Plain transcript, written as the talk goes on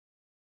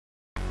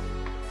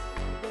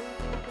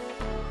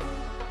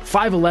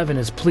511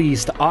 is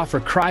pleased to offer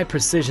Crye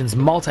Precision's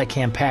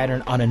Multicam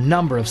pattern on a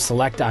number of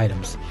select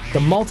items. The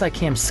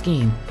Multicam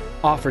scheme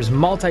offers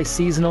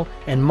multi-seasonal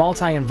and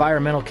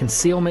multi-environmental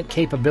concealment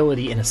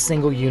capability in a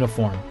single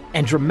uniform,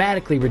 and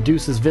dramatically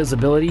reduces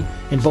visibility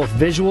in both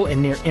visual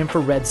and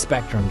near-infrared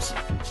spectrums.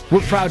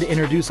 We're proud to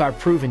introduce our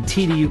proven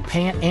TDU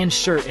pant and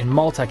shirt in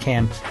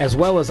Multicam, as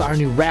well as our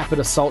new Rapid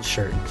Assault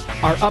shirt.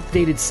 Our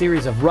updated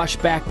series of Rush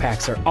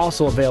backpacks are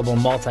also available in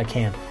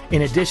Multicam,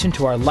 in addition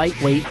to our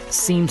lightweight,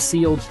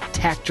 seam-sealed,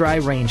 tack-dry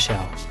rain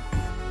shell.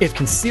 If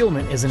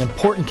concealment is an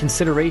important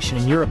consideration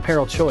in your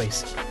apparel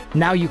choice,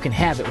 now you can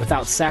have it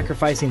without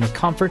sacrificing the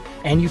comfort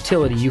and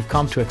utility you've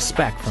come to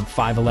expect from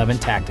 511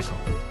 Tactical.